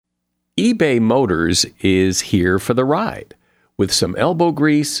eBay Motors is here for the ride. With some elbow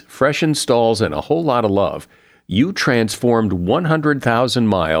grease, fresh installs, and a whole lot of love, you transformed 100,000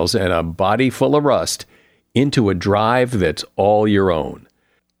 miles and a body full of rust into a drive that's all your own.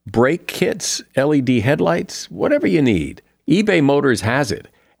 Brake kits, LED headlights, whatever you need, eBay Motors has it.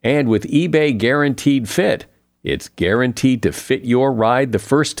 And with eBay Guaranteed Fit, it's guaranteed to fit your ride the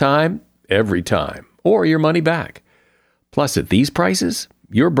first time, every time, or your money back. Plus, at these prices,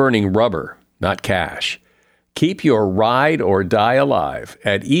 you're burning rubber, not cash. Keep your ride or die alive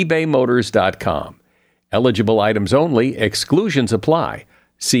at ebaymotors.com. Eligible items only, exclusions apply.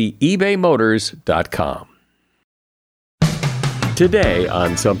 See ebaymotors.com. Today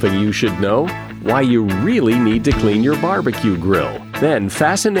on Something You Should Know, why you really need to clean your barbecue grill. Then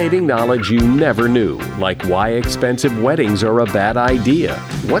fascinating knowledge you never knew, like why expensive weddings are a bad idea.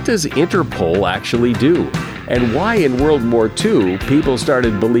 What does Interpol actually do? And why in World War II people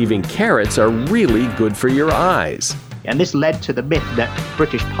started believing carrots are really good for your eyes. And this led to the myth that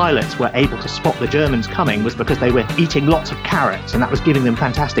British pilots were able to spot the Germans coming was because they were eating lots of carrots, and that was giving them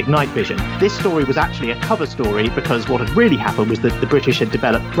fantastic night vision. This story was actually a cover story because what had really happened was that the British had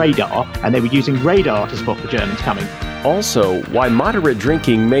developed radar, and they were using radar to spot the Germans coming. Also, why moderate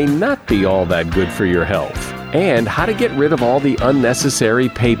drinking may not be all that good for your health. And how to get rid of all the unnecessary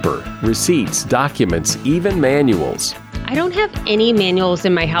paper, receipts, documents, even manuals. I don't have any manuals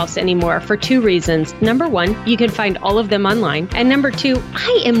in my house anymore for two reasons. Number one, you can find all of them online. And number two,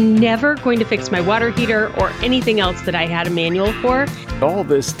 I am never going to fix my water heater or anything else that I had a manual for. All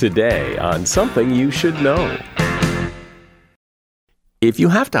this today on Something You Should Know. If you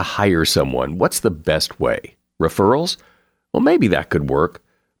have to hire someone, what's the best way? Referrals? Well, maybe that could work.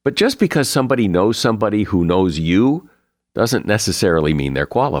 But just because somebody knows somebody who knows you doesn't necessarily mean they're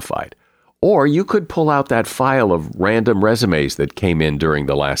qualified. Or you could pull out that file of random resumes that came in during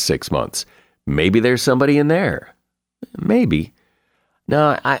the last 6 months. Maybe there's somebody in there. Maybe.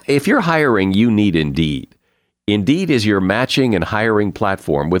 Now, if you're hiring, you need Indeed. Indeed is your matching and hiring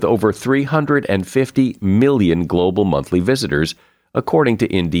platform with over 350 million global monthly visitors, according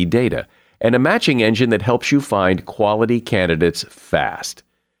to Indeed data, and a matching engine that helps you find quality candidates fast.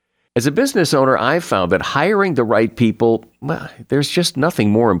 As a business owner, I've found that hiring the right people, well, there's just nothing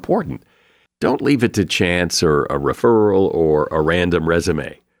more important. Don't leave it to chance or a referral or a random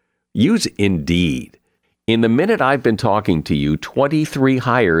resume. Use Indeed. In the minute I've been talking to you, 23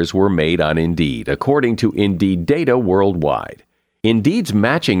 hires were made on Indeed, according to Indeed data worldwide. Indeed's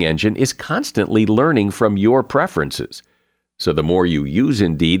matching engine is constantly learning from your preferences. So the more you use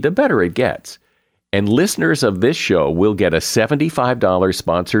Indeed, the better it gets. And listeners of this show will get a $75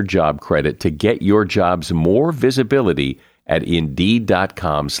 sponsored job credit to get your jobs more visibility at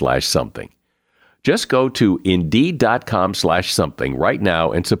Indeed.com/something. Just go to Indeed.com/something right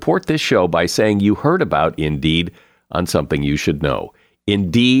now and support this show by saying you heard about Indeed on Something You Should Know.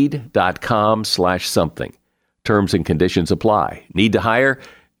 Indeed.com/something. Terms and conditions apply. Need to hire?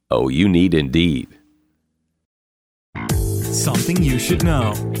 Oh, you need Indeed. Something you should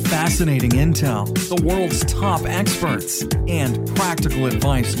know. Fascinating intel, the world's top experts, and practical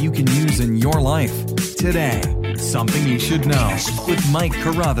advice you can use in your life. Today, Something You Should Know with Mike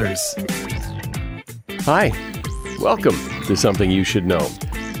Carruthers. Hi, welcome to Something You Should Know.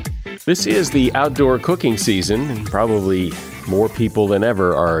 This is the outdoor cooking season, and probably more people than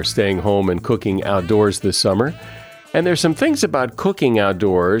ever are staying home and cooking outdoors this summer. And there's some things about cooking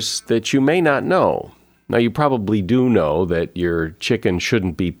outdoors that you may not know. Now, you probably do know that your chicken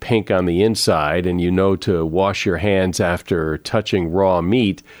shouldn't be pink on the inside, and you know to wash your hands after touching raw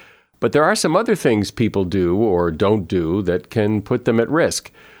meat. But there are some other things people do or don't do that can put them at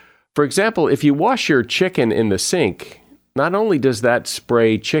risk. For example, if you wash your chicken in the sink, not only does that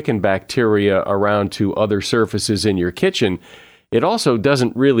spray chicken bacteria around to other surfaces in your kitchen, it also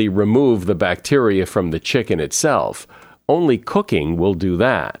doesn't really remove the bacteria from the chicken itself. Only cooking will do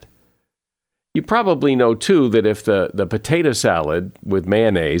that. You probably know, too, that if the potato salad with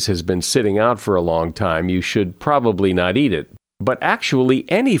mayonnaise has been sitting out for a long time, you should probably not eat it. But actually,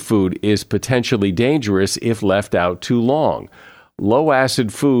 any food is potentially dangerous if left out too long.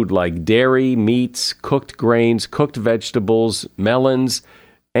 Low-acid food like dairy, meats, cooked grains, cooked vegetables, melons,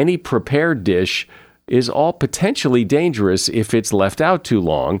 any prepared dish is all potentially dangerous if it's left out too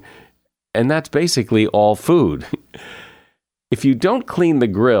long, and that's basically all food. If you don't clean the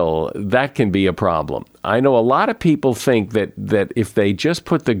grill, that can be a problem. I know a lot of people think that if they just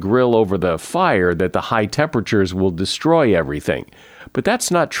put the grill over the fire, that the high temperatures will destroy everything. But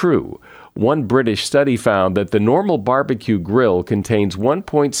that's not true. One British study found that the normal barbecue grill contains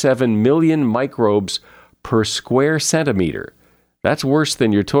 1.7 million microbes per square centimeter. That's worse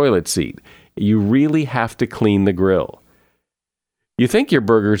than your toilet seat. You really have to clean the grill. You think your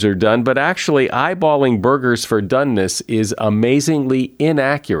burgers are done, but actually eyeballing burgers for doneness is amazingly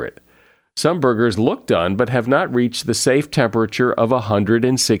inaccurate. Some burgers look done, but have not reached the safe temperature of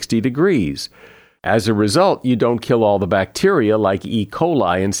 160 degrees. As a result, you don't kill all the bacteria like E.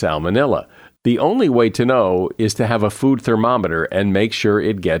 coli and salmonella. The only way to know is to have a food thermometer and make sure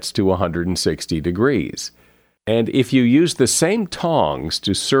it gets to 160 degrees. And if you use the same tongs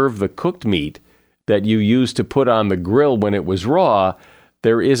to serve the cooked meat that you used to put on the grill when it was raw,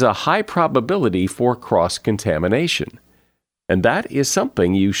 there is a high probability for cross-contamination. And that is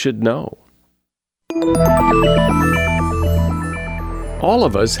something you should know. All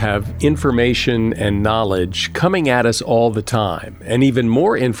of us have information and knowledge coming at us all the time, and even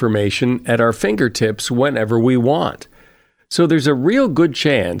more information at our fingertips whenever we want. So there's a real good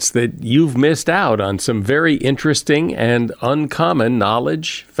chance that you've missed out on some very interesting and uncommon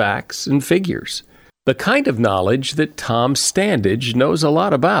knowledge, facts, and figures. The kind of knowledge that Tom Standage knows a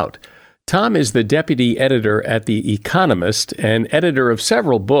lot about. Tom is the deputy editor at The Economist and editor of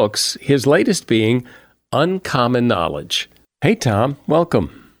several books, his latest being Uncommon Knowledge. Hey, Tom,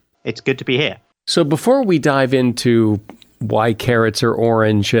 welcome. It's good to be here. So before we dive into why carrots are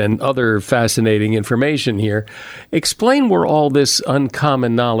orange and other fascinating information here, explain where all this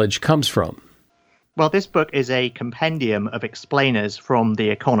uncommon knowledge comes from. Well, this book is a compendium of explainers from The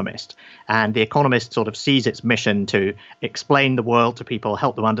Economist. And The Economist sort of sees its mission to explain the world to people,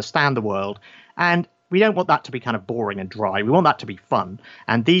 help them understand the world. And we don't want that to be kind of boring and dry. We want that to be fun.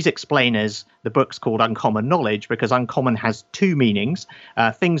 And these explainers, the book's called Uncommon Knowledge because uncommon has two meanings.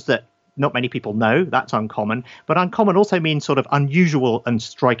 Things that not many people know, that's uncommon. But uncommon also means sort of unusual and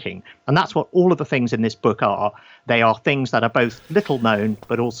striking. And that's what all of the things in this book are. They are things that are both little known,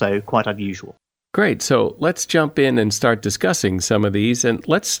 but also quite unusual. Great. So let's jump in and start discussing some of these. And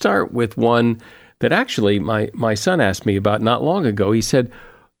let's start with one that actually my son asked me about not long ago. He said,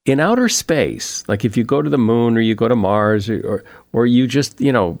 in outer space, like if you go to the moon or you go to Mars or you just,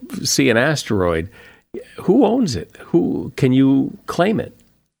 see an asteroid, who owns it? Who can you claim it?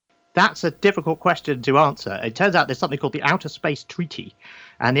 That's a difficult question to answer. It turns out there's something called the Outer Space Treaty.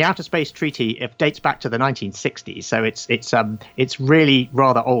 And the Outer Space Treaty, it dates back to the 1960s. So it's really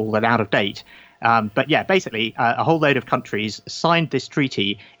rather old and out of date. But yeah, basically, a whole load of countries signed this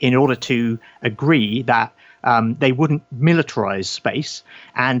treaty in order to agree that they wouldn't militarize space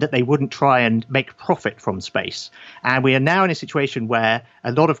and that they wouldn't try and make profit from space. And we are now in a situation where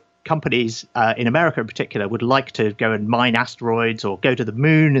a lot of companies in America in particular would like to go and mine asteroids or go to the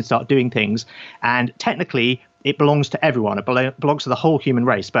moon and start doing things. And technically, it belongs to everyone. It belongs to the whole human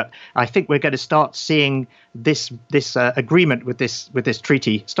race. But I think we're going to start seeing this agreement with this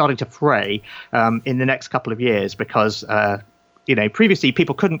treaty starting to fray in the next couple of years because previously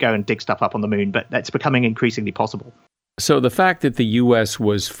people couldn't go and dig stuff up on the moon, but that's becoming increasingly possible. So the fact that the U.S.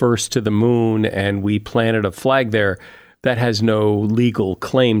 was first to the moon and we planted a flag there, that has no legal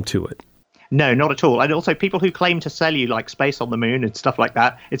claim to it. No, not at all. And also people who claim to sell you like space on the moon and stuff like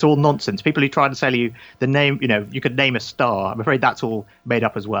that, it's all nonsense. People who try to sell you the name, you could name a star. I'm afraid that's all made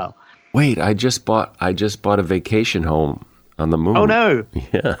up as well. Wait, I just bought a vacation home on the moon. Oh, no.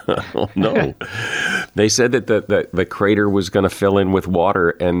 Yeah. Oh, no. They said that the crater was going to fill in with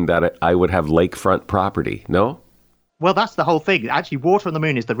water and that I would have lakefront property. No? Well, that's the whole thing. Actually, water on the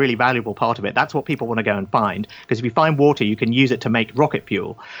moon is the really valuable part of it. That's what people want to go and find. Because if you find water, you can use it to make rocket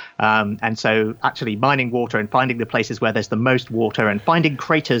fuel. And so actually mining water and finding the places where there's the most water and finding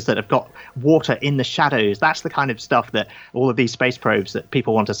craters that have got water in the shadows, that's the kind of stuff that all of these space probes that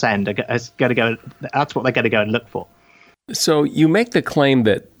people want to send that's what they're going to go and look for. So you make the claim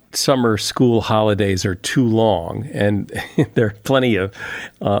that summer school holidays are too long, and there are plenty of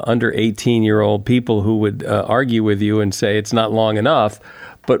under 18-year-old people who would argue with you and say it's not long enough.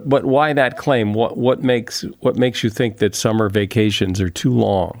 But why that claim? What makes you think that summer vacations are too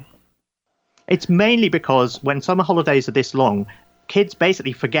long? It's mainly because when summer holidays are this long, kids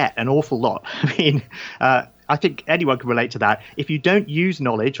basically forget an awful lot. I mean, I think anyone can relate to that. If you don't use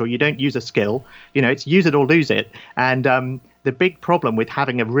knowledge or you don't use a skill, it's use it or lose it. And the big problem with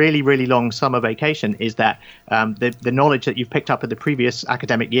having a really, really long summer vacation is that the knowledge that you've picked up in the previous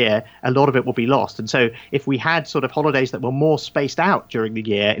academic year, a lot of it will be lost. And so if we had sort of holidays that were more spaced out during the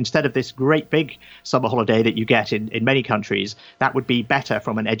year, instead of this great big summer holiday that you get in many countries, that would be better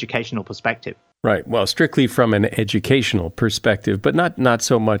from an educational perspective. Right. Well, strictly from an educational perspective, but not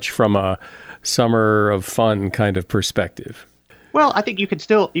so much from a summer of fun kind of perspective. Well, I think you could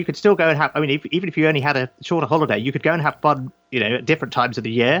still go and have. I mean, even if you only had a shorter holiday, you could go and have fun, at different times of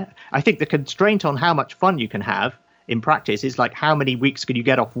the year. I think the constraint on how much fun you can have in practice is like, how many weeks can you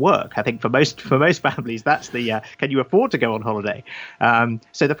get off work? I think for most families, that's the can you afford to go on holiday?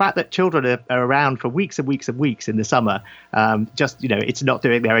 So the fact that children are around for weeks and weeks and weeks in the summer, it's not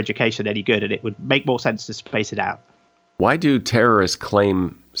doing their education any good, and it would make more sense to space it out. Why do terrorists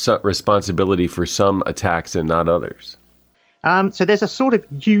claim responsibility for some attacks and not others? So there's a sort of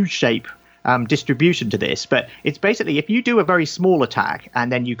U-shape distribution to this, but it's basically, if you do a very small attack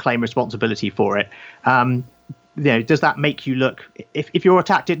and then you claim responsibility for it, does that make you look, if your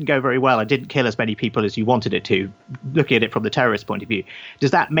attack didn't go very well and didn't kill as many people as you wanted it to, looking at it from the terrorist point of view,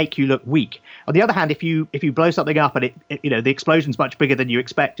 does that make you look weak? On the other hand, if you blow something up and the explosion's much bigger than you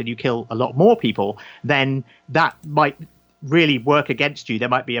expect and you kill a lot more people, then that might really work against you. There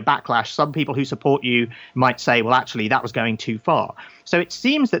might be a backlash. Some people who support you might say, well, actually, that was going too far. So it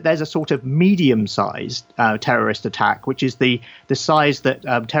seems that there's a sort of medium-sized terrorist attack, which is the size that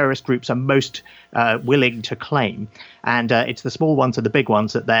terrorist groups are most willing to claim. And it's the small ones and the big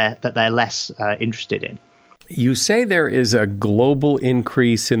ones that they're less interested in. You say there is a global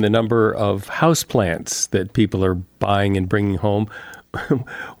increase in the number of houseplants that people are buying and bringing home.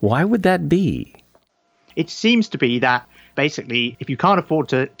 Why would that be? It seems to be that basically, if you can't afford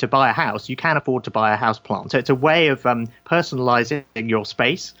to buy a house, you can afford to buy a house plant. So it's a way of personalizing your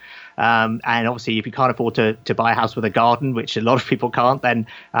space. And obviously, if you can't afford to buy a house with a garden, which a lot of people can't, then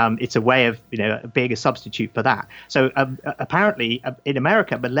it's a way of being a substitute for that. So apparently, in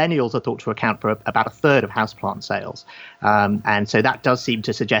America, millennials are thought to account for about a third of houseplant sales. And so that does seem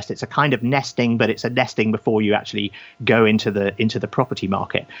to suggest it's a kind of nesting, but it's a nesting before you actually go into the property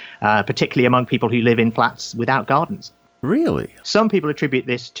market, particularly among people who live in flats without gardens. Really? Some people attribute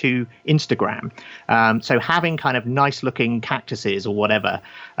this to Instagram. So having kind of nice looking cactuses or whatever.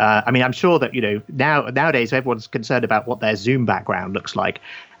 I'm sure that, nowadays everyone's concerned about what their Zoom background looks like.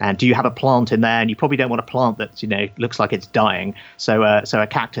 And do you have a plant in there? And you probably don't want a plant that, looks like it's dying. So a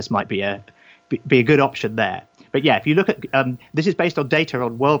cactus might be a good option there. But yeah, if you look at this is based on data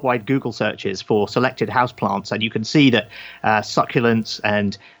on worldwide Google searches for selected houseplants, and you can see that succulents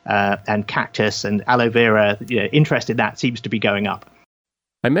and cactus and aloe vera, interest in that seems to be going up.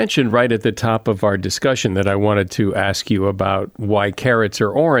 I mentioned right at the top of our discussion that I wanted to ask you about why carrots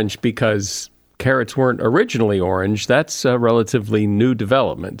are orange, because carrots weren't originally orange. That's a relatively new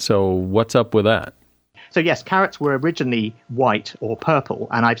development. So what's up with that? So yes, carrots were originally white or purple,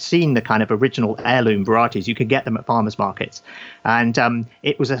 and I've seen the kind of original heirloom varieties. You can get them at farmers markets. And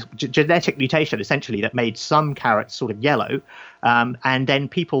it was a genetic mutation, essentially, that made some carrots sort of yellow. And then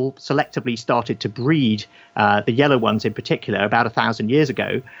people selectively started to breed the yellow ones in particular about 1,000 years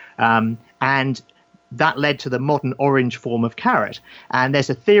ago. And that led to the modern orange form of carrot. And there's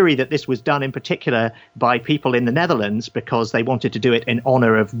a theory that this was done in particular by people in the Netherlands because they wanted to do it in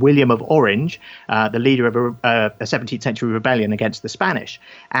honor of William of Orange, the leader of a 17th century rebellion against the Spanish.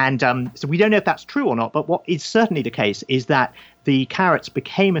 And so we don't know if that's true or not, but what is certainly the case is that the carrots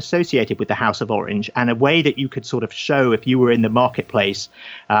became associated with the House of Orange, and a way that you could sort of show, if you were in the marketplace,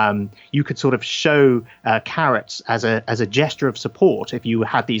 you could sort of show carrots as a gesture of support if you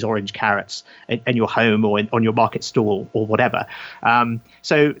had these orange carrots in your home or on your market stall or whatever.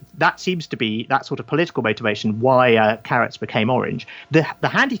 So that seems to be that sort of political motivation why carrots became orange. The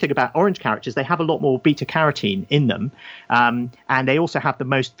handy thing about orange carrots is they have a lot more beta-carotene in them, and they also have the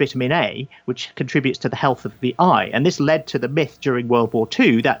most vitamin A, which contributes to the health of the eye. And this led to the myth during World War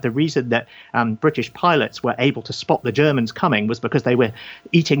II that the reason that British pilots were able to spot the Germans coming was because they were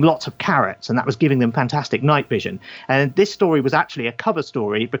eating lots of carrots, and that was giving them fantastic night vision. And this story was actually a cover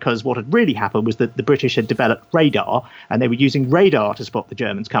story because what had really happened was that the British had developed radar, and they were using radar to spot the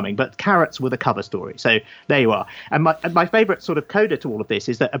Germans coming, but carrots were the cover story. So there you are. And my favorite sort of coda to all of this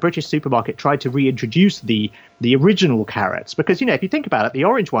is that a British supermarket tried to reintroduce the original carrots because, if you think about it, the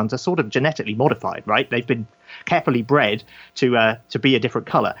orange ones are sort of genetically modified, right? They've been carefully bred to be a different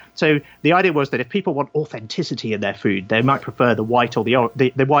color. So the idea was that if people want authenticity in their food, they might prefer the white or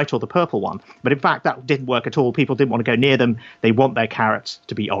the white or the purple one. But in fact, that didn't work at all. People didn't want to go near them. They want their carrots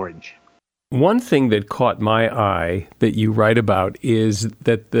to be orange. One thing that caught my eye that you write about is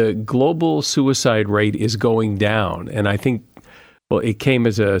that the global suicide rate is going down. And I think, well, it came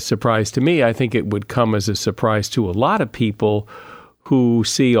as a surprise to me. I think it would come as a surprise to a lot of people who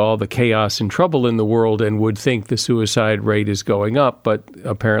see all the chaos and trouble in the world and would think the suicide rate is going up, but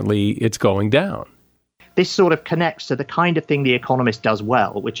apparently it's going down. This sort of connects to the kind of thing The Economist does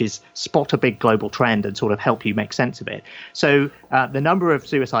well, which is spot a big global trend and sort of help you make sense of it. So the number of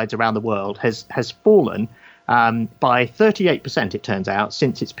suicides around the world has fallen by 38%, it turns out,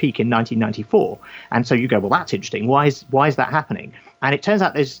 since its peak in 1994. And so you go, well, that's interesting. Why is that happening? And it turns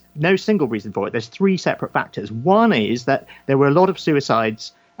out there's no single reason for it. There's three separate factors. One is that there were a lot of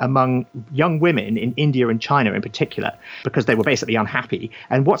suicides among young women in India and China in particular, because they were basically unhappy.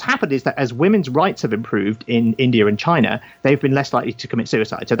 And what's happened is that as women's rights have improved in India and China, they've been less likely to commit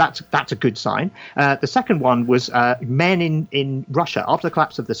suicide. So that's a good sign. The second one was men in Russia. After the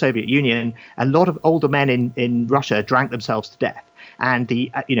collapse of the Soviet Union, a lot of older men in Russia drank themselves to death. And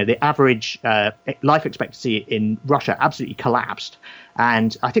the average life expectancy in Russia absolutely collapsed.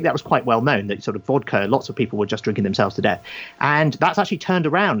 And I think that was quite well known, that sort of vodka, lots of people were just drinking themselves to death. And that's actually turned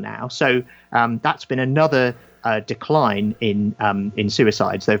around now. So that's been another decline in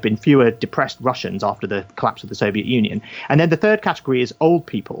suicides. There have been fewer depressed Russians after the collapse of the Soviet Union. And then the third category is old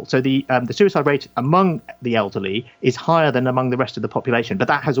people. So the suicide rate among the elderly is higher than among the rest of the population, but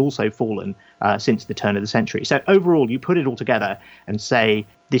that has also fallen since the turn of the century. So overall, you put it all together and say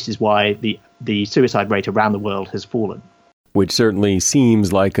this is why the suicide rate around the world has fallen. Which certainly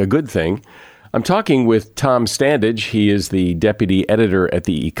seems like a good thing. I'm talking with Tom Standage. He is the deputy editor at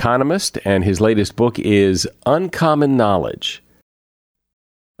The Economist, and his latest book is Uncommon Knowledge.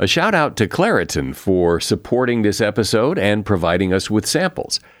 A shout out to Claritin for supporting this episode and providing us with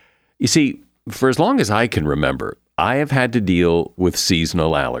samples. You see, for as long as I can remember, I have had to deal with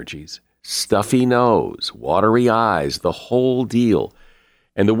seasonal allergies. Stuffy nose, watery eyes, the whole deal.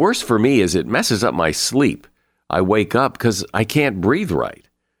 And the worst for me is it messes up my sleep. I wake up because I can't breathe right.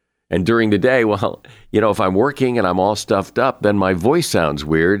 And during the day, well, if I'm working and I'm all stuffed up, then my voice sounds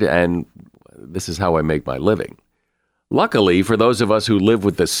weird, and this is how I make my living. Luckily, for those of us who live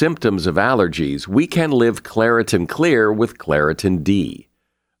with the symptoms of allergies, we can live Claritin Clear with Claritin D.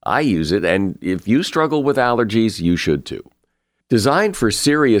 I use it, and if you struggle with allergies, you should too. Designed for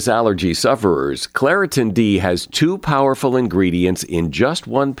serious allergy sufferers, Claritin D has 2 powerful ingredients in just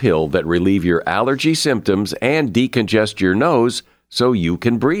one pill that relieve your allergy symptoms and decongest your nose so you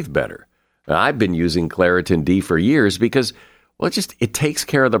can breathe better. I've been using Claritin D for years because, it takes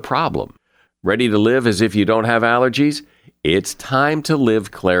care of the problem. Ready to live as if you don't have allergies? It's time to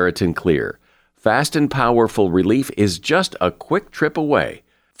live Claritin Clear. Fast and powerful relief is just a quick trip away.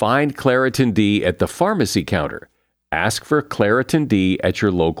 Find Claritin D at the pharmacy counter. Ask for Claritin D at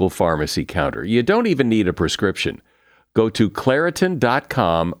your local pharmacy counter. You don't even need a prescription. Go to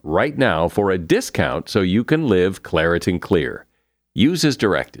Claritin.com right now for a discount so you can live Claritin Clear. Use as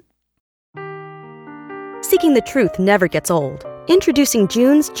directed. Seeking the truth never gets old. Introducing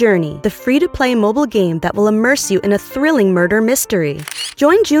June's Journey, the free-to-play mobile game that will immerse you in a thrilling murder mystery.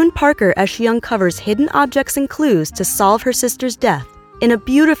 Join June Parker as she uncovers hidden objects and clues to solve her sister's death in a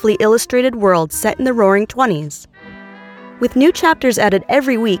beautifully illustrated world set in the Roaring '20s. With new chapters added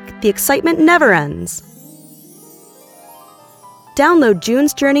every week, the excitement never ends. Download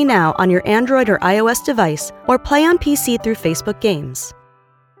June's Journey now on your Android or iOS device, or play on PC through Facebook Games.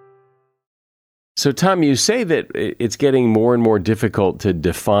 So, Tom, you say that it's getting more and more difficult to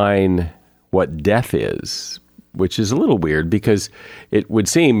define what death is, which is a little weird because it would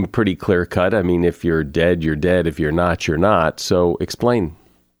seem pretty clear-cut. I mean, if you're dead, you're dead. If you're not, you're not. So explain.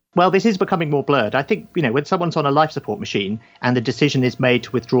 Well, this is becoming more blurred. I think, when someone's on a life support machine and the decision is made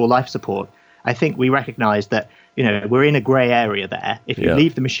to withdraw life support, I think we recognize that, we're in a gray area there. If you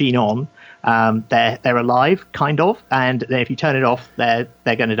leave the machine on, they're alive, kind of. And then if you turn it off, they're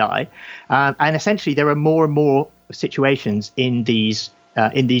going to die. And essentially, there are more and more situations in these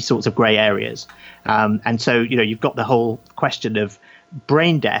sorts of gray areas. And so, you've got the whole question of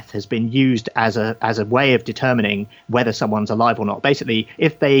brain death has been used as a way of determining whether someone's alive or not. Basically,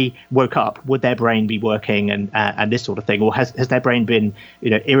 if they woke up, would their brain be working and this sort of thing, or has their brain been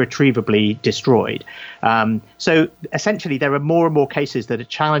irretrievably destroyed? So essentially, there are more and more cases that are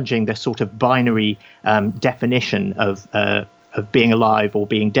challenging the sort of binary definition of being alive or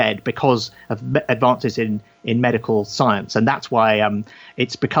being dead because of advances in medical science. And that's why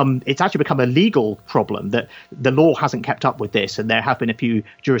it's actually become a legal problem that the law hasn't kept up with this. And there have been a few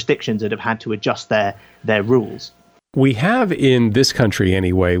jurisdictions that have had to adjust their rules. We have, in this country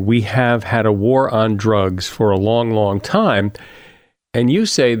anyway, we have had a war on drugs for a long, long time. And you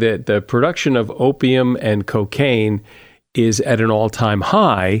say that the production of opium and cocaine is at an all-time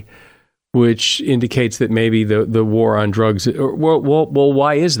high, which indicates that maybe the war on drugs, well,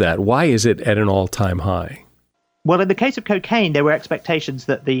 why is that? Why is it at an all-time high? Well, in the case of cocaine, there were expectations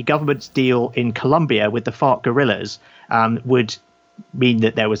that the government's deal in Colombia with the FARC guerrillas would mean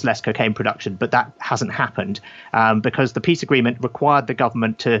that there was less cocaine production, but that hasn't happened because the peace agreement required the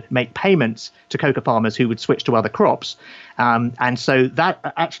government to make payments to coca farmers who would switch to other crops. And so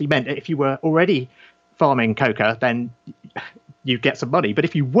that actually meant that if you were already farming coca, then you'd get some money. But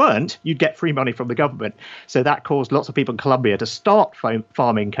if you weren't, you'd get free money from the government. So that caused lots of people in Colombia to start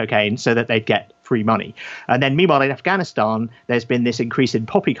farming cocaine so that they'd get free money. And then meanwhile, in Afghanistan, there's been this increase in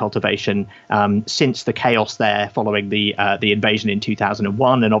poppy cultivation since the chaos there following the invasion in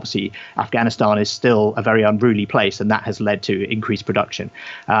 2001. And obviously, Afghanistan is still a very unruly place, and that has led to increased production.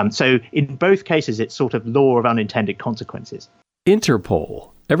 So in both cases, it's sort of law of unintended consequences.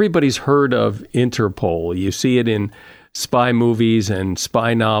 Interpol. Everybody's heard of Interpol. You see it in spy movies and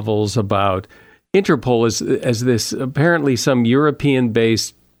spy novels about Interpol as this apparently some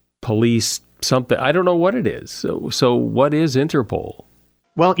European-based police something. I don't know what it is. So what is Interpol?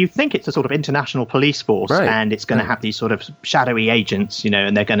 Well, you think it's a sort of international police force, right, and it's going to have these sort of shadowy agents,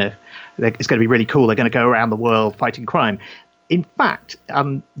 and it's going to be really cool. They're going to go around the world fighting crime. In fact,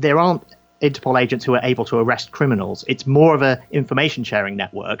 there aren't Interpol agents who are able to arrest criminals. It's more of a information sharing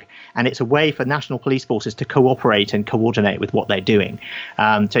network, and it's a way for national police forces to cooperate and coordinate with what they're doing.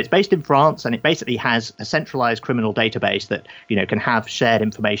 So it's based in France, and it basically has a centralized criminal database that can have shared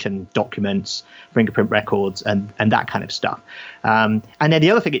information, documents, fingerprint records, and that kind of stuff. And then the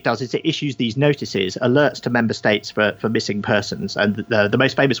other thing it does is it issues these notices, alerts to member states for missing persons. And the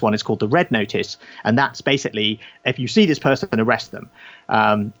most famous one is called the Red Notice, and that's basically if you see this person, arrest them.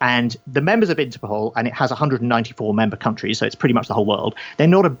 And the members of Interpol, and it has 194 member countries, so it's pretty much the whole world, they're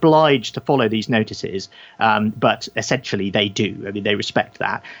not obliged to follow these notices, but essentially they do. I mean, they respect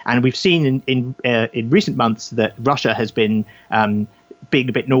that. And we've seen in recent months that Russia has been being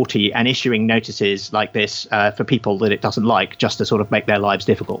a bit naughty and issuing notices like this for people that it doesn't like, just to sort of make their lives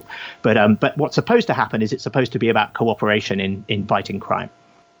difficult. But what's supposed to happen is it's supposed to be about cooperation in fighting crime.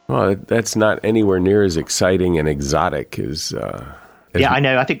 Well, that's not anywhere near as exciting and exotic as... Yeah, I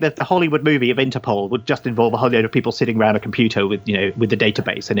know. I think that the Hollywood movie of Interpol would just involve a whole load of people sitting around a computer with the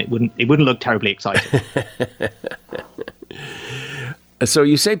database, and it wouldn't look terribly exciting. So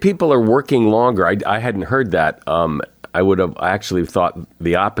you say people are working longer. I hadn't heard that. I would have actually thought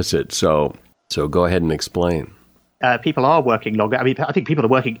the opposite. So go ahead and explain. People are working longer. I mean, I think people are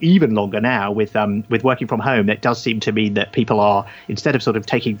working even longer now with working from home. It does seem to mean that people are, instead of sort of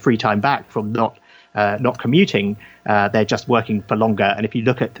taking free time back from not commuting, they're just working for longer. And if you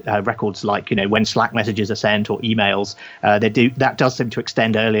look at records like when Slack messages are sent or emails, that does seem to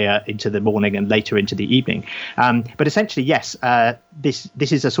extend earlier into the morning and later into the evening. But essentially, yes, this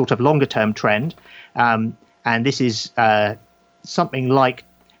is a sort of longer term trend, and this is something like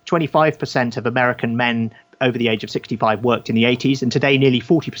 25% of American men over the age of 65 worked in the 80s, and today nearly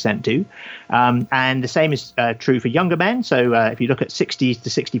 40% do. And the same is true for younger men. So if you look at 60 to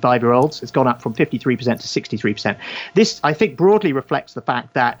 65-year-olds, it's gone up from 53% to 63%. This, I think, broadly reflects the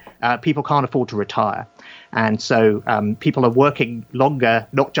fact that people can't afford to retire. And so people are working longer,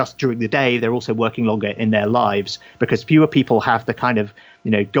 not just during the day, they're also working longer in their lives, because fewer people have the kind of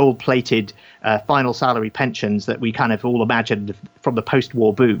gold-plated final salary pensions that we kind of all imagined from the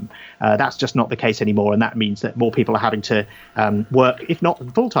post-war boom. That's just not the case anymore, and that means that more people are having to work, if not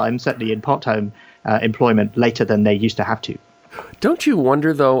full-time, certainly in part-time employment later than they used to have to. Don't you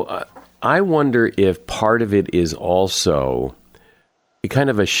wonder, though, I wonder if part of it is also a kind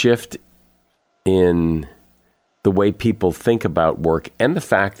of a shift in the way people think about work, and the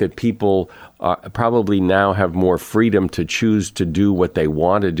fact that people probably now have more freedom to choose to do what they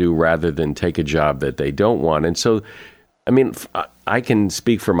want to do rather than take a job that they don't want. And so, I mean, I can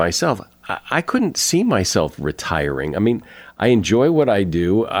speak for myself. I couldn't see myself retiring. I mean, I enjoy what I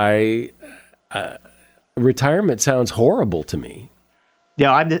do. Retirement sounds horrible to me.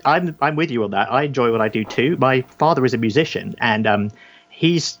 Yeah, I'm with you on that. I enjoy what I do too. My father is a musician, and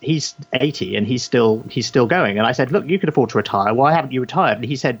he's 80 and he's still going. And I said, look, you could afford to retire. Why haven't you retired? And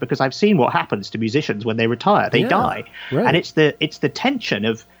he said, because I've seen what happens to musicians when they retire. They die. Right. And it's the tension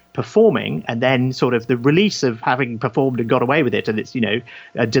of performing and then sort of the release of having performed and got away with it, and it's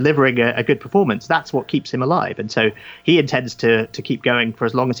delivering a good performance. That's what keeps him alive, and so he intends to keep going for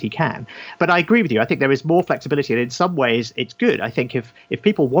as long as he can. But I agree with you. I think there is more flexibility, and in some ways it's good. I think if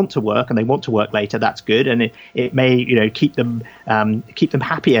people want to work and they want to work later, that's good, and it may keep them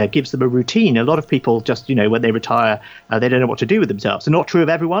happier, gives them a routine. A lot of people just when they retire they don't know what to do with themselves. It's not true of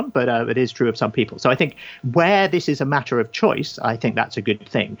everyone, but it is true of some people. So I think where this is a matter of choice, I think that's a good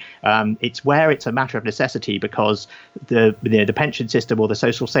thing. It's where it's a matter of necessity because the pension system or the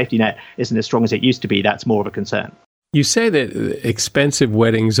social safety net isn't as strong as it used to be. That's more of a concern. You say that expensive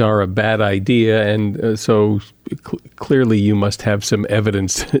weddings are a bad idea, and so clearly you must have some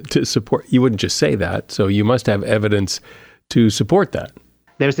evidence to support. You wouldn't just say that, so you must have evidence to support that.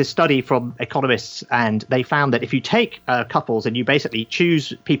 There's this study from economists, and they found that if you take couples and you basically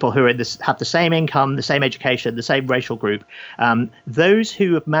choose people who are have the same income, the same education, the same racial group, those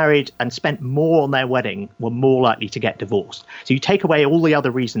who have married and spent more on their wedding were more likely to get divorced. So you take away all the other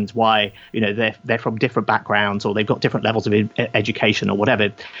reasons why, they're from different backgrounds or they've got different levels of education or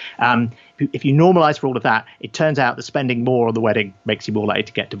whatever. If you normalize for all of that, it turns out that spending more on the wedding makes you more likely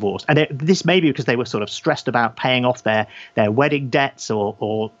to get divorced. And this may be because they were sort of stressed about paying off their wedding debts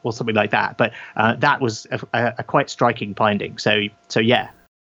or something like that. But that was a quite striking finding. So yeah.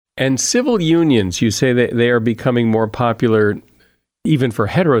 And civil unions, you say that they are becoming more popular even for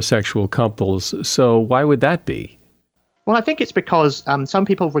heterosexual couples. So why would that be? Well, I think it's because some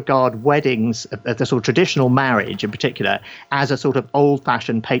people regard weddings, the sort of traditional marriage in particular, as a sort of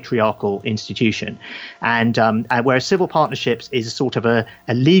old-fashioned patriarchal institution. And whereas civil partnerships is sort of a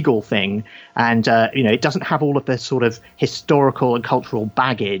legal thing, and it doesn't have all of the sort of historical and cultural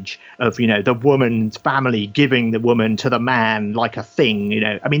baggage of the woman's family giving the woman to the man like a thing.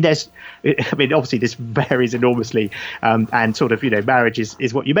 Obviously this varies enormously, and sort of marriage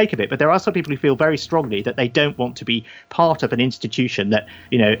is what you make of it. But there are some people who feel very strongly that they don't want to be part of an institution that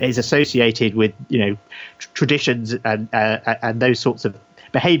is associated with traditions and those sorts of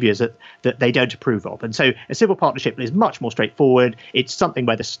behaviors that they don't approve of. And so a civil partnership is much more straightforward. It's something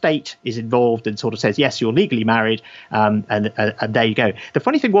where the state is involved and sort of says, yes, you're legally married, and there you go. The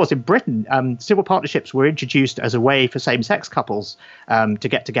funny thing was, in Britain, civil partnerships were introduced as a way for same-sex couples to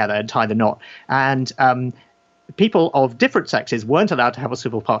get together and tie the knot. And people of different sexes weren't allowed to have a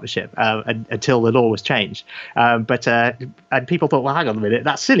civil partnership until the law was changed. And people thought, well, hang on a minute,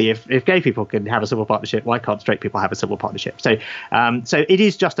 that's silly. If gay people can have a civil partnership, why can't straight people have a civil partnership? So it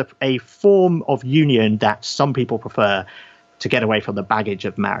is just a form of union that some people prefer to get away from the baggage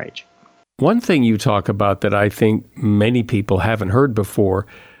of marriage. One thing you talk about that I think many people haven't heard before,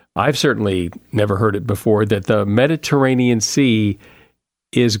 I've certainly never heard it before, that the Mediterranean Sea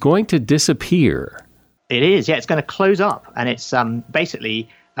is going to disappear. It is, yeah. It's going to close up, and it's basically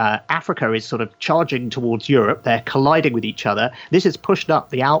Africa is sort of charging towards Europe. They're colliding with each other. This has pushed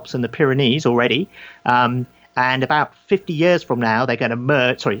up the Alps and the Pyrenees already, and about 50 years from now, they're going to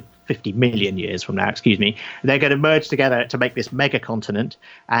merge. Sorry, 50 million years from now, excuse me. They're going to merge together to make this mega continent,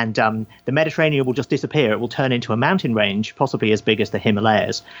 and the Mediterranean will just disappear. It will turn into a mountain range, possibly as big as the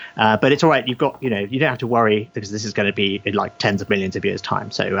Himalayas. But it's all right. You've got, you don't have to worry because this is going to be in like tens of millions of years'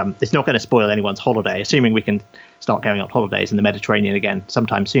 time. So it's not going to spoil anyone's holiday, assuming we can start going on holidays in the Mediterranean again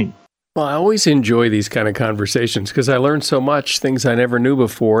sometime soon. Well, I always enjoy these kind of conversations because I learn so much, things I never knew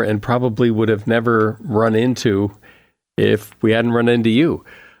before and probably would have never run into if we hadn't run into you.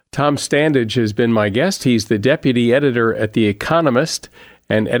 Tom Standage has been my guest. He's the deputy editor at The Economist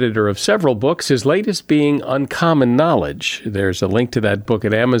and editor of several books, his latest being Uncommon Knowledge. There's a link to that book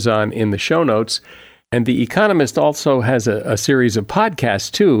at Amazon in the show notes. And The Economist also has a series of podcasts,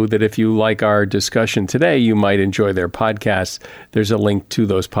 too, that if you like our discussion today, you might enjoy their podcasts. There's a link to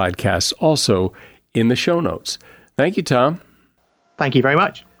those podcasts also in the show notes. Thank you, Tom. Thank you very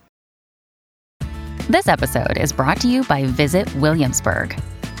much. This episode is brought to you by Visit Williamsburg.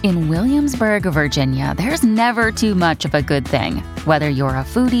 In Williamsburg, Virginia, there's never too much of a good thing. Whether you're a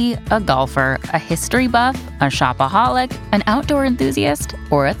foodie, a golfer, a history buff, a shopaholic, an outdoor enthusiast,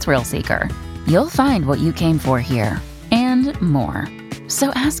 or a thrill seeker, you'll find what you came for here and more. So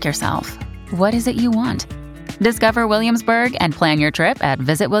ask yourself, what is it you want? Discover Williamsburg and plan your trip at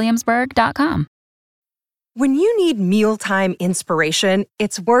visitwilliamsburg.com. When you need mealtime inspiration,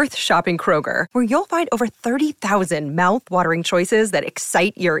 it's worth shopping Kroger, where you'll find over 30,000 mouth-watering choices that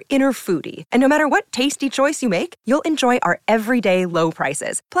excite your inner foodie. And no matter what tasty choice you make, you'll enjoy our everyday low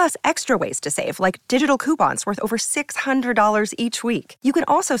prices, plus extra ways to save, like digital coupons worth over $600 each week. You can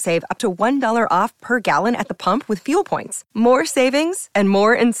also save up to $1 off per gallon at the pump with fuel points. More savings and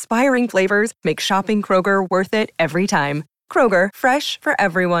more inspiring flavors make shopping Kroger worth it every time. Kroger, fresh for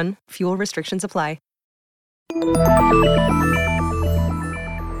everyone. Fuel restrictions apply.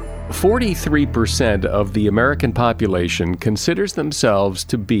 43% of the American population considers themselves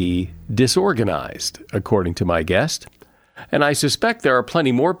to be disorganized, according to my guest. And I suspect there are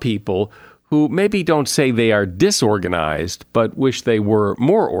plenty more people who maybe don't say they are disorganized, but wish they were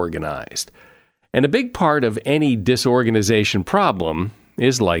more organized. And a big part of any disorganization problem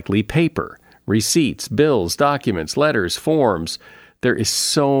is likely paper. Receipts, bills, documents, letters, forms. There is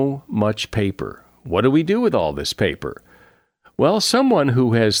so much paper. What do we do with all this paper? Well, someone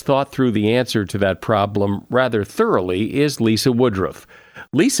who has thought through the answer to that problem rather thoroughly is Lisa Woodruff.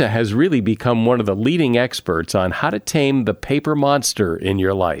 Lisa has really become one of the leading experts on how to tame the paper monster in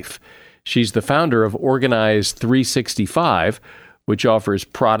your life. She's the founder of Organize 365, which offers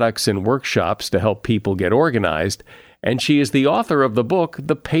products and workshops to help people get organized. And she is the author of the book,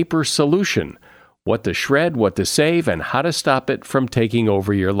 The Paper Solution: What to Shred, What to Save, and How to Stop It from Taking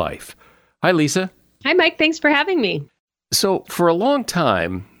Over Your Life. Hi, Lisa. Hi, Mike. Thanks for having me. So for a long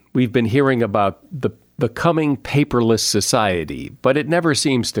time, we've been hearing about the coming paperless society, but it never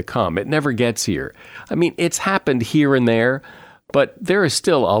seems to come. It never gets here. I mean, it's happened here and there, but there is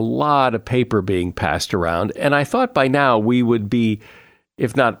still a lot of paper being passed around. And I thought by now we would be,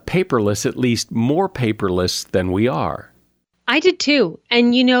 if not paperless, at least more paperless than we are. I did too.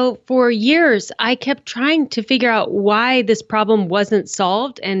 And, for years, I kept trying to figure out why this problem wasn't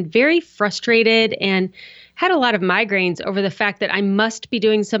solved, and very frustrated and had a lot of migraines over the fact that I must be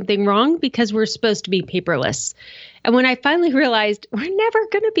doing something wrong because we're supposed to be paperless. And when I finally realized we're never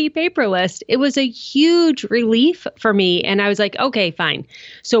going to be paperless, it was a huge relief for me. And I was like, okay, fine.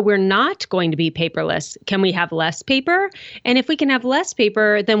 So we're not going to be paperless. Can we have less paper? And if we can have less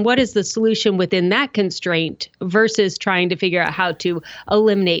paper, then what is the solution within that constraint versus trying to figure out how to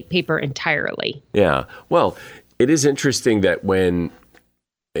eliminate paper entirely? Yeah. Well, it is interesting that when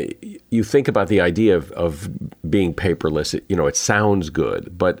you think about the idea of being paperless, it sounds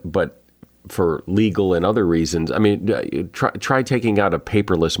good, but for legal and other reasons, I mean, try taking out a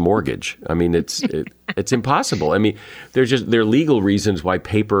paperless mortgage. I mean, it's impossible. I mean, there are legal reasons why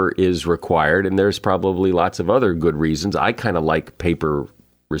paper is required, and there's probably lots of other good reasons. I kind of like paper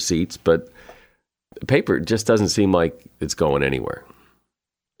receipts, but paper just doesn't seem like it's going anywhere.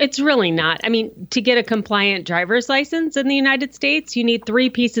 It's really not. I mean, to get a compliant driver's license in the United States, you need 3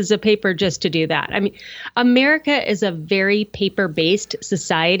 pieces of paper just to do that. I mean, America is a very paper-based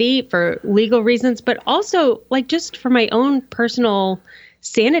society for legal reasons, but also just for my own personal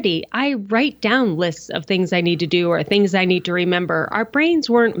sanity. I write down lists of things I need to do or things I need to remember. Our brains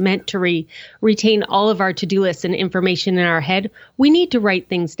weren't meant to retain all of our to-do lists and information in our head. We need to write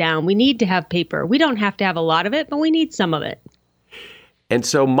things down. We need to have paper. We don't have to have a lot of it, but we need some of it. And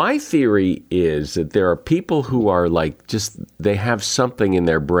so my theory is that there are people who are they have something in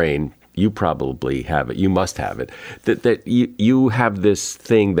their brain. You probably have it. You must have it. That you have this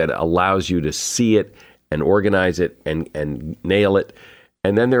thing that allows you to see it and organize it and nail it.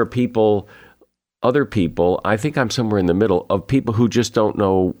 And then there are other people, I think I'm somewhere in the middle, of people who just don't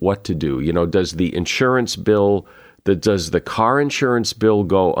know what to do. Does the insurance bill, does the car insurance bill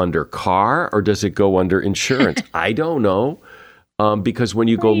go under car, or does it go under insurance? I don't know. Because when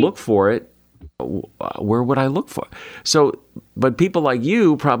you go look for it, where would I look for it? So, but people like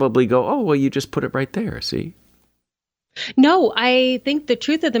you probably go, oh, well, you just put it right there, see? No, I think the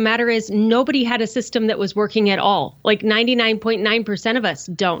truth of the matter is nobody had a system that was working at all. 99.9% of us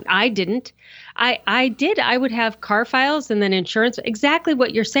don't. I didn't. I did. I would have car files and then insurance, exactly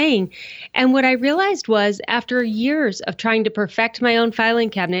what you're saying. And what I realized was after years of trying to perfect my own filing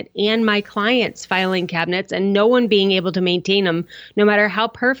cabinet and my clients' filing cabinets and no one being able to maintain them, no matter how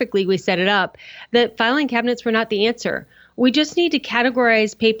perfectly we set it up, that filing cabinets were not the answer. We just need to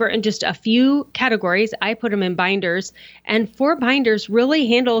categorize paper in just a few categories. I put them in binders, and 4 binders really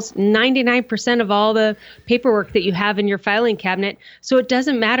handles 99% of all the paperwork that you have in your filing cabinet. So it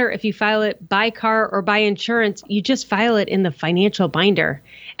doesn't matter if you file it by car or by insurance, you just file it in the financial binder.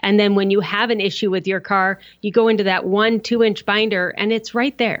 And then when you have an issue with your car, you go into that 1-2-inch binder and it's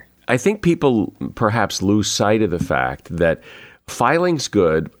right there. I think people perhaps lose sight of the fact that filing's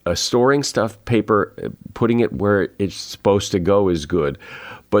good, storing stuff, paper, putting it where it's supposed to go is good.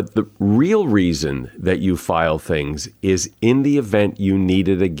 But the real reason that you file things is in the event you need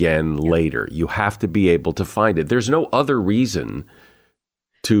it again later. You have to be able to find it. There's no other reason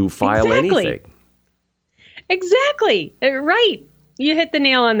to file anything. Exactly. Right. You hit the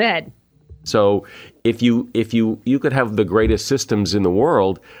nail on the head. So if you could have the greatest systems in the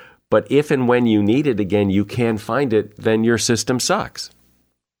world, but if and when you need it again, you can't find it, then your system sucks.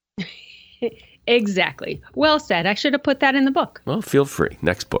 Exactly. Well said. I should have put that in the book. Well, feel free.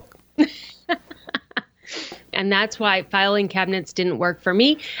 Next book. And that's why filing cabinets didn't work for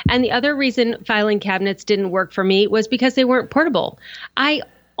me. And the other reason filing cabinets didn't work for me was because they weren't portable. I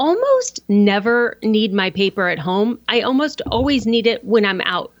almost never need my paper at home. I almost always need it when I'm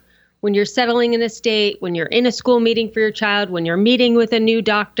out. When you're settling in a state, when you're in a school meeting for your child, when you're meeting with a new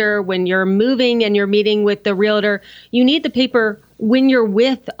doctor, when you're moving and you're meeting with the realtor, you need the paper when you're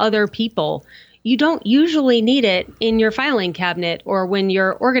with other people. You don't usually need it in your filing cabinet or when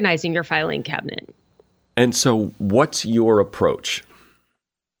you're organizing your filing cabinet. And so what's your approach?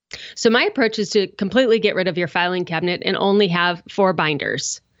 So my approach is to completely get rid of your filing cabinet and only have 4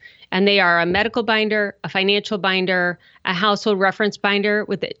 binders. And they are a medical binder, a financial binder, a household reference binder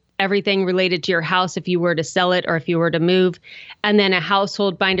with everything related to your house if you were to sell it or if you were to move. And then a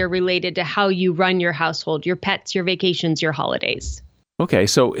household binder related to how you run your household, your pets, your vacations, your holidays. Okay,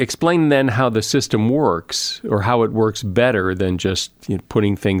 so explain then how the system works, or how it works better than just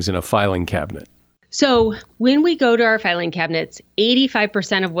putting things in a filing cabinet. So when we go to our filing cabinets,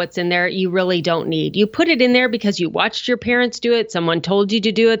 85% of what's in there you really don't need. You put it in there because you watched your parents do it. Someone told you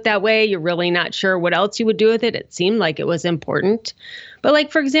to do it that way. You're really not sure what else you would do with it. It seemed like it was important. But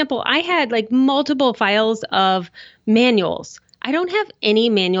like, for example, I had like multiple files of manuals. I don't have any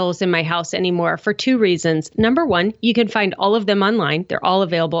manuals in my house anymore for two reasons. Number one, you can find all of them online. They're all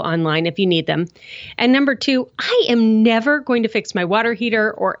available online if you need them. And number two, I am never going to fix my water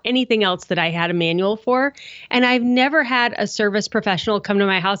heater or anything else that I had a manual for. And I've never had a service professional come to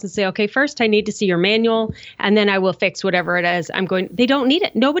my house and say, okay, first I need to see your manual and then I will fix whatever it is they don't need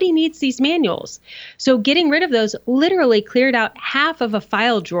it. Nobody needs these manuals. So getting rid of those literally cleared out half of a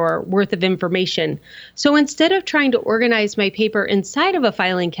file drawer worth of information. So instead of trying to organize my paper inside of a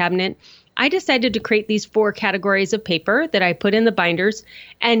filing cabinet, I decided to create these 4 categories of paper that I put in the binders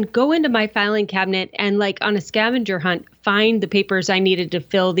and go into my filing cabinet and, like on a scavenger hunt, find the papers I needed to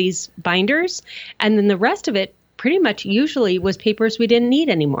fill these binders. And then the rest of it pretty much usually was papers we didn't need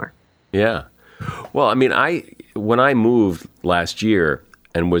anymore. Yeah. Well, I mean, when I moved last year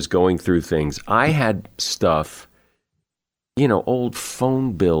and was going through things, I had stuff, old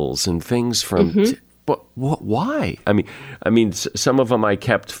phone bills and things from... But why? I mean, some of them I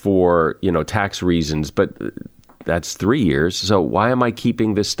kept for, tax reasons, but that's 3 years. So why am I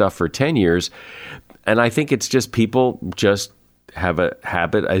keeping this stuff for 10 years? And I think it's just people just have a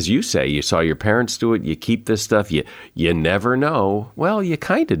habit, as you say, you saw your parents do it, you keep this stuff, you never know. Well, you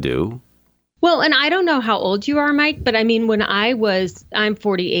kind of do. Well, and I don't know how old you are, Mike, but I mean, I'm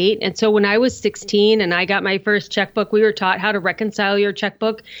 48. And so when I was 16 and I got my first checkbook, we were taught how to reconcile your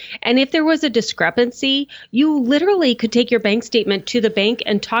checkbook. And if there was a discrepancy, you literally could take your bank statement to the bank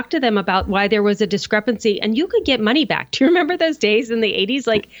and talk to them about why there was a discrepancy and you could get money back. Do you remember those days in the 80s?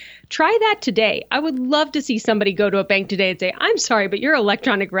 Like, try that today. I would love to see somebody go to a bank today and say, I'm sorry, but your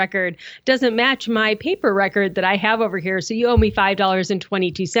electronic record doesn't match my paper record that I have over here. So you owe me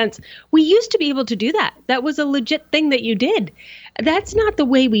 $5.22. We used to be able to do that. That was a legit thing that you did. That's not the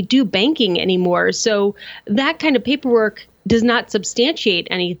way we do banking anymore. So that kind of paperwork does not substantiate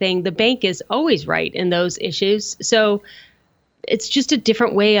anything. The bank is always right in those issues. So it's just a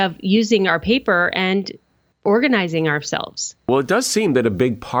different way of using our paper and organizing ourselves. Well, it does seem that a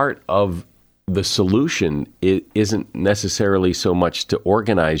big part of the solution isn't necessarily so much to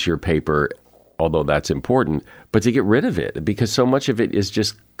organize your paper, although that's important, but to get rid of it, because so much of it is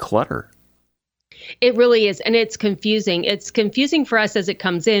just clutter. It really is. And it's confusing. It's confusing for us as it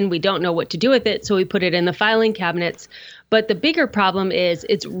comes in. We don't know what to do with it. So we put it in the filing cabinets. But the bigger problem is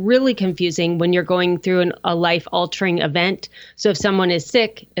it's really confusing when you're going through a life-altering event. So if someone is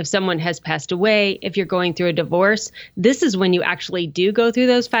sick, if someone has passed away, if you're going through a divorce, this is when you actually do go through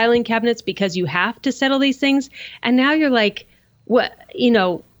those filing cabinets because you have to settle these things. And now you're like, what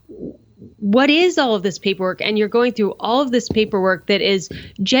is all of this paperwork? And you're going through all of this paperwork that is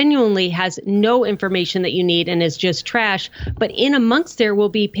genuinely has no information that you need and is just trash. But in amongst there will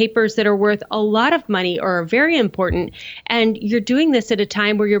be papers that are worth a lot of money or are very important. And you're doing this at a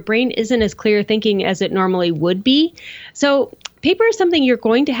time where your brain isn't as clear thinking as it normally would be. So paper is something you're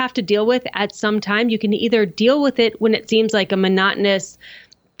going to have to deal with at some time. You can either deal with it when it seems like a monotonous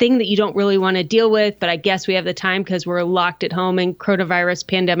thing that you don't really want to deal with, but I guess we have the time because we're locked at home in coronavirus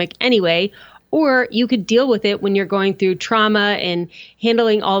pandemic anyway. Or you could deal with it when you're going through trauma and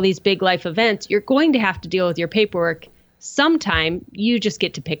handling all these big life events. You're going to have to deal with your paperwork sometime. You just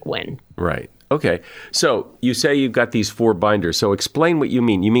get to pick when. Right. Okay. So you say you've got these 4 binders. So explain what you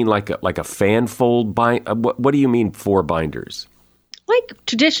mean. You mean like a fan fold binder? What do you mean 4 binders? Like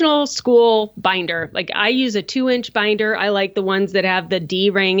traditional school binder. Like I use a 2-inch binder. I like the ones that have the D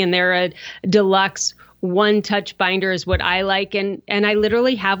ring and they're a deluxe one-touch binder is what I like. And I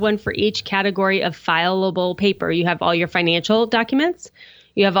literally have one for each category of fileable paper. You have all your financial documents.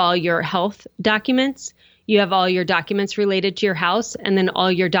 You have all your health documents. You have all your documents related to your house and then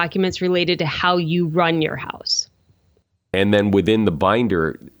all your documents related to how you run your house. And then within the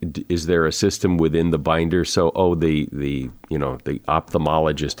binder, is there a system within the binder? So, the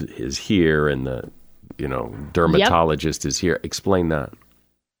ophthalmologist is here and the, dermatologist is here. Explain that.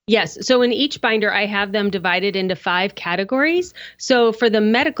 Yes. So in each binder, I have them divided into 5 categories. So for the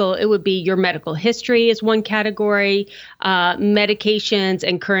medical, it would be your medical history is one category. Medications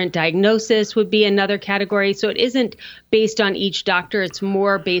and current diagnosis would be another category. So it isn't based on each doctor. It's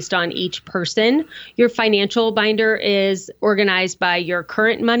more based on each person. Your financial binder is organized by your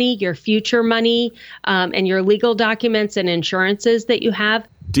current money, your future money, and your legal documents and insurances that you have.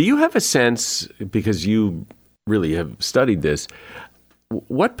 Do you have a sense, because you really have studied this,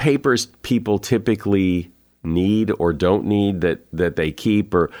 what papers people typically need or don't need that they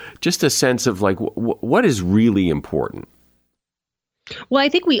keep, or just a sense of like what is really important? Well, I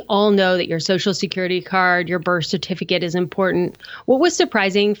think we all know that your Social Security card, your birth certificate is important. What was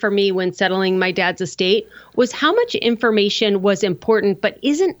surprising for me when settling my dad's estate was how much information was important but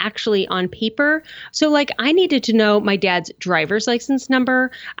isn't actually on paper. So like I needed to know my dad's driver's license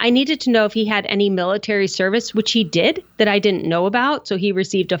number. I needed to know if he had any military service, which he did, that I didn't know about. So he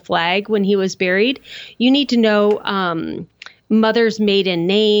received a flag when he was buried. You need to know mother's maiden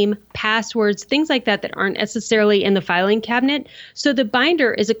name, passwords, things like that aren't necessarily in the filing cabinet. So the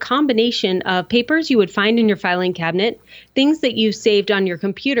binder is a combination of papers you would find in your filing cabinet, things that you saved on your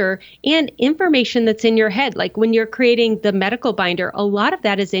computer, and information that's in your head. Like when you're creating the medical binder, a lot of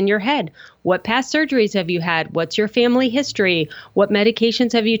that is in your head. What past surgeries have you had? What's your family history? What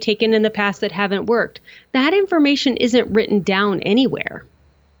medications have you taken in the past that haven't worked? That information isn't written down anywhere.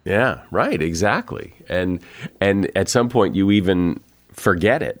 Yeah, right, exactly. And at some point you even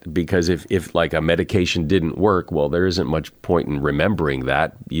forget it, because if like a medication didn't work, well, there isn't much point in remembering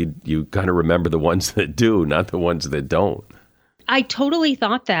that. You kind of remember the ones that do, not the ones that don't. I totally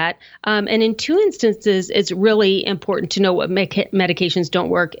thought that. And in 2 instances, it's really important to know what medications don't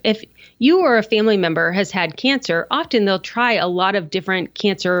work. If you or a family member has had cancer, often they'll try a lot of different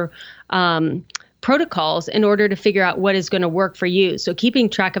cancer protocols in order to figure out what is going to work for you. So keeping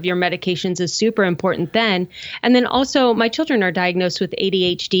track of your medications is super important then. And then also my children are diagnosed with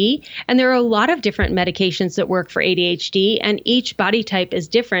ADHD, and there are a lot of different medications that work for ADHD, and each body type is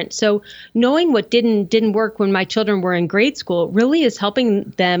different. So knowing what didn't work when my children were in grade school really is helping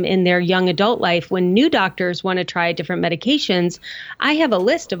them in their young adult life. When new doctors want to try different medications, I have a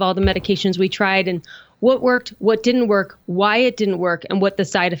list of all the medications we tried and what worked, what didn't work, why it didn't work, and what the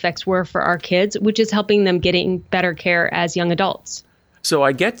side effects were for our kids, which is helping them getting better care as young adults. So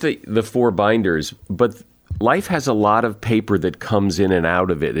I get the 4 binders, but life has a lot of paper that comes in and out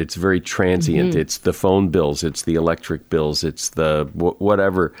of it. It's very transient. Mm-hmm. It's the phone bills, it's the electric bills, it's the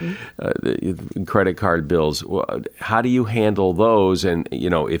whatever, the credit card bills. How do you handle those? And,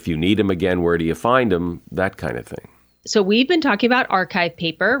 if you need them again, where do you find them? That kind of thing. So we've been talking about archive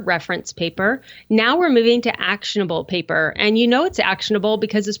paper, reference paper. Now we're moving to actionable paper. And it's actionable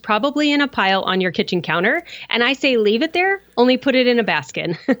because it's probably in a pile on your kitchen counter. And I say leave it there, only put it in a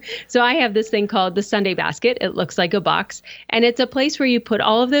basket. So I have this thing called the Sunday basket. It looks like a box. And it's a place where you put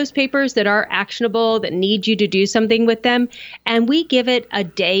all of those papers that are actionable, that need you to do something with them. And we give it a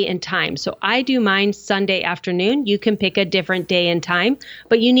day and time. So I do mine Sunday afternoon. You can pick a different day and time,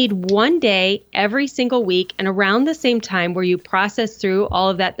 but you need one day every single week and around the same time where you process through all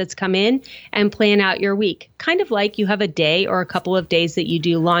of that's come in and plan out your week. Kind of like you have a day or a couple of days that you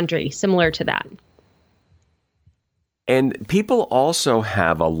do laundry, similar to that. And people also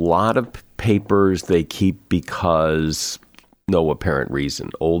have a lot of papers they keep because no apparent reason.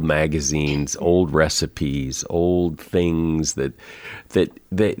 Old magazines, old recipes, old things that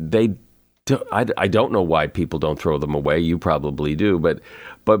they I don't know why people don't throw them away. You probably do, but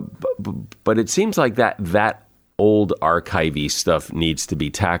it seems like that old archivy stuff needs to be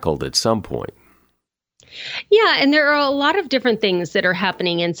tackled at some point. Yeah, and there are a lot of different things that are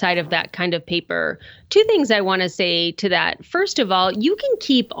happening inside of that kind of paper. 2 things I want to say to that. First of all, you can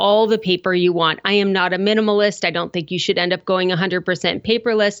keep all the paper you want. I am not a minimalist. I don't think you should end up going 100%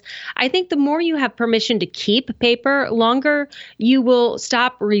 paperless. I think the more you have permission to keep paper longer, you will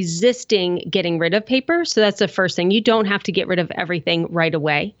stop resisting getting rid of paper. So that's the first thing. You don't have to get rid of everything right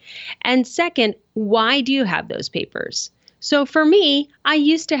away. And second, why do you have those papers? So for me, I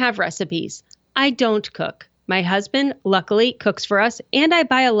used to have recipes. I don't cook. My husband, luckily, cooks for us, and I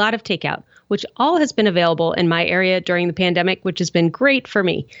buy a lot of takeout, which all has been available in my area during the pandemic, which has been great for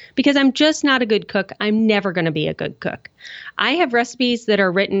me because I'm just not a good cook. I'm never going to be a good cook. I have recipes that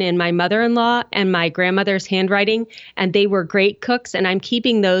are written in my mother-in-law and my grandmother's handwriting, and they were great cooks, and I'm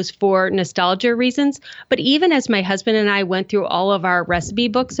keeping those for nostalgia reasons. But even as my husband and I went through all of our recipe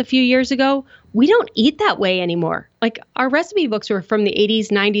books a few years ago, we don't eat that way anymore. Like our recipe books were from the 80s,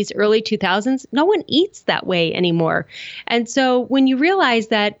 90s, early 2000s. No one eats that way anymore. And so when you realize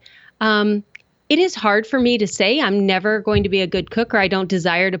that It is hard for me to say. I'm never going to be a good cook, or I don't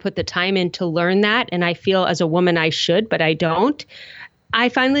desire to put the time in to learn that. And I feel as a woman I should, but I don't. I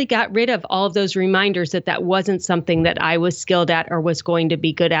finally got rid of all of those reminders that wasn't something that I was skilled at or was going to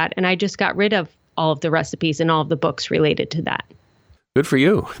be good at. And I just got rid of all of the recipes and all of the books related to that. Good for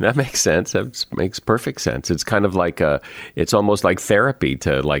you. That makes sense. That makes perfect sense. It's kind of like it's almost like therapy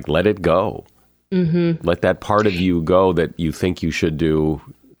to like let it go. Mm-hmm. Let that part of you go that you think you should do.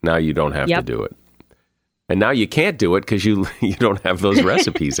 Now you don't have to do it. And now you can't do it because you don't have those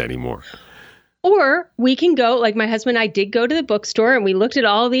recipes anymore. Or we can go, like my husband and I did go to the bookstore and we looked at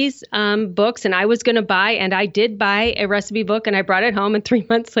all these books, and I was going to buy, and I did buy a recipe book, and I brought it home. And 3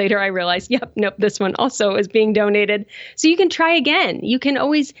 months later, I realized, nope, this one also is being donated. So you can try again. You can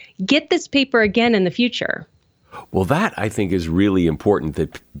always get this paper again in the future. Well, that I think is really important,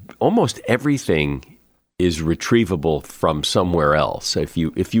 that almost everything is retrievable from somewhere else. If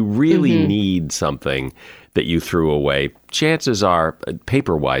you really need something that you threw away, chances are,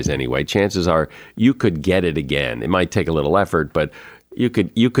 paper-wise anyway, chances are you could get it again. It might take a little effort, but you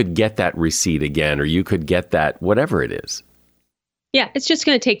could get that receipt again, or you could get that, whatever it is. Yeah, it's just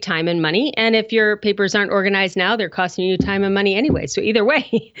going to take time and money. And if your papers aren't organized now, they're costing you time and money anyway. So either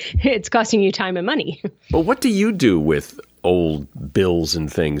way, it's costing you time and money. Well, what do you do with old bills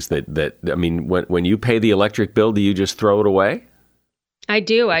and things that I mean, when you pay the electric bill, do you just throw it away? I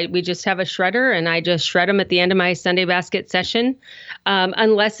do. We just have a shredder, and I just shred them at the end of my Sunday basket session.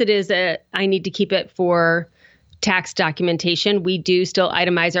 Unless it is I need to keep it for tax documentation. We do still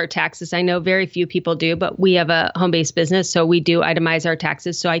itemize our taxes. I know very few people do, but we have a home-based business, so we do itemize our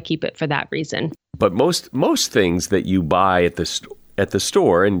taxes. So I keep it for that reason. But most things that you buy at the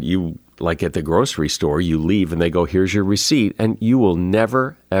store, and you like at the grocery store, you leave and they go, here's your receipt, and you will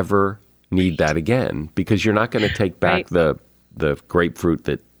never ever need that again, because you're not going to take back the grapefruit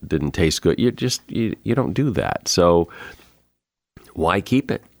that didn't taste good. You don't do that. So why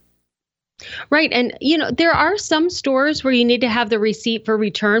keep it? Right. And, there are some stores where you need to have the receipt for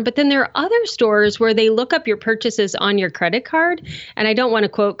return, but then there are other stores where they look up your purchases on your credit card. And I don't want to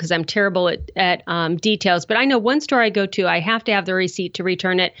quote because I'm terrible at details, but I know one store I go to, I have to have the receipt to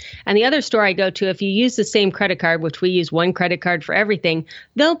return it. And the other store I go to, if you use the same credit card, which we use one credit card for everything,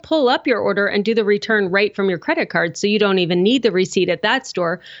 they'll pull up your order and do the return right from your credit card. So you don't even need the receipt at that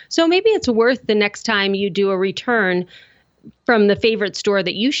store. So maybe it's worth the next time you do a return from the favorite store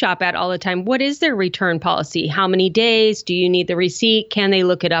that you shop at all the time, what is their return policy? How many days? Do you need the receipt? Can they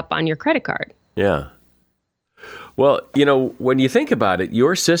look it up on your credit card? Yeah. Well, when you think about it,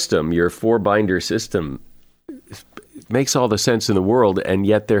 your system, your 4-binder system, makes all the sense in the world. And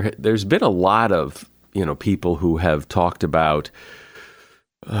yet there's been a lot of, people who have talked about,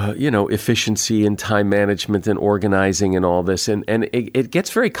 efficiency and time management and organizing and all this. And it gets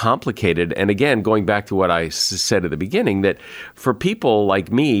very complicated. And again, going back to what I said at the beginning, that for people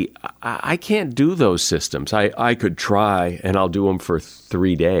like me, I can't do those systems. I could try, and I'll do them for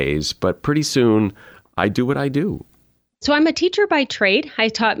 3 days, but pretty soon I do what I do. So I'm a teacher by trade. I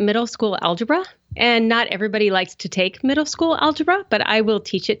taught middle school algebra. And not everybody likes to take middle school algebra, but I will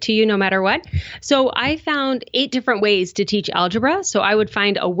teach it to you no matter what. So I found 8 different ways to teach algebra. So I would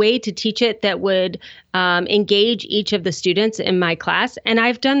find a way to teach it that would engage each of the students in my class. And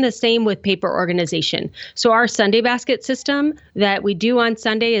I've done the same with paper organization. So our Sunday basket system that we do on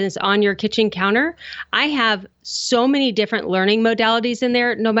Sunday is on your kitchen counter. I have so many different learning modalities in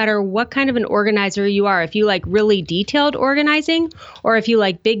there, no matter what kind of an organizer you are. If you like really detailed organizing, or if you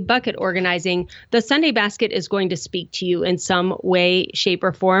like big bucket organizing, the Sunday basket is going to speak to you in some way, shape,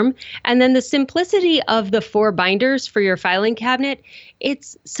 or form. And then the simplicity of the 4 binders for your filing cabinet,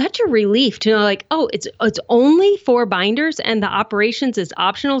 it's such a relief to know, like, oh, it's only 4 binders and the operations is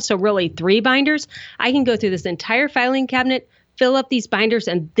optional. So really 3 binders. I can go through this entire filing cabinet, fill up these binders,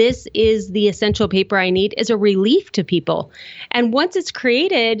 and this is the essential paper I need, is a relief to people. And once it's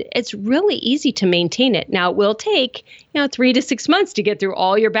created, it's really easy to maintain it. Now, it will take 3 to 6 months to get through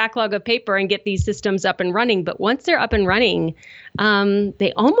all your backlog of paper and get these systems up and running. But once they're up and running,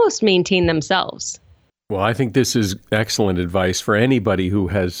 they almost maintain themselves. Well, I think this is excellent advice for anybody who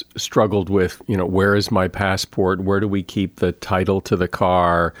has struggled with, where is my passport? Where do we keep the title to the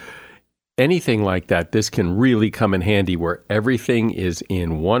car? Anything like that, this can really come in handy, where everything is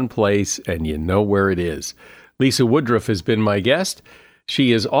in one place and you know where it is. Lisa Woodruff has been my guest.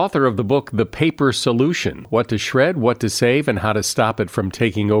 She is author of the book, The Paper Solution: What to Shred, What to Save, and How to Stop It from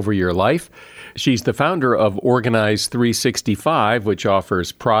Taking Over Your Life. She's the founder of Organize 365, which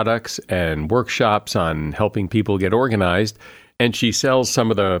offers products and workshops on helping people get organized. And she sells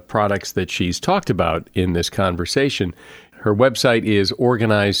some of the products that she's talked about in this conversation. Her website is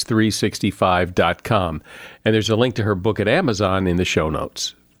organize365.com, and there's a link to her book at Amazon in the show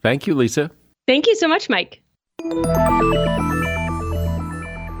notes. Thank you, Lisa. Thank you so much, Mike.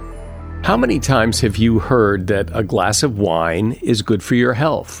 How many times have you heard that a glass of wine is good for your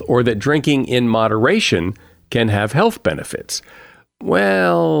health, or that drinking in moderation can have health benefits?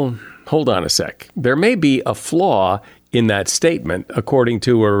 Well, hold on a sec. There may be a flaw in that statement, according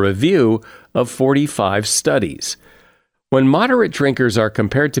to a review of 45 studies. When moderate drinkers are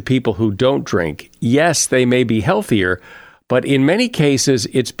compared to people who don't drink, yes, they may be healthier, but in many cases,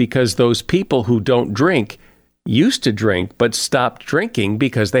 it's because those people who don't drink used to drink but stopped drinking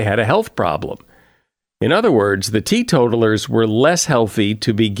because they had a health problem. In other words, the teetotalers were less healthy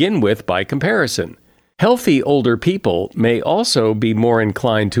to begin with by comparison. Healthy older people may also be more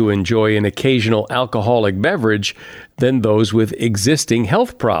inclined to enjoy an occasional alcoholic beverage than those with existing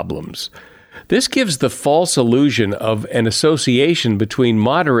health problems. This gives the false illusion of an association between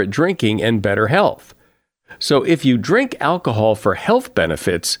moderate drinking and better health. So if you drink alcohol for health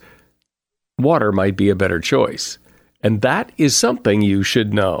benefits, water might be a better choice. And that is something you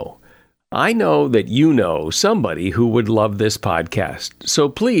should know. I know that you know somebody who would love this podcast. So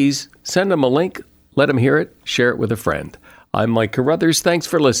please send them a link, let them hear it, share it with a friend. I'm Mike Carruthers. Thanks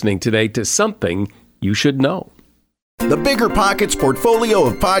for listening today to Something You Should Know. The Bigger Pockets portfolio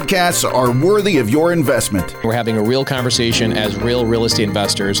of podcasts are worthy of your investment. We're having a real conversation as real estate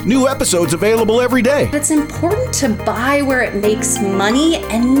investors. New episodes available every day. It's important to buy where it makes money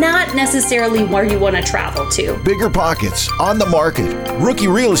and not necessarily where you want to travel to. Bigger Pockets, On the Market, Rookie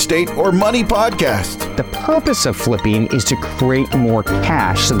Real Estate, or Money Podcast. The purpose of flipping is to create more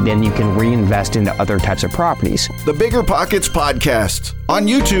cash so then you can reinvest into other types of properties. The Bigger Pockets Podcast, on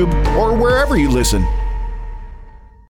YouTube or wherever you listen.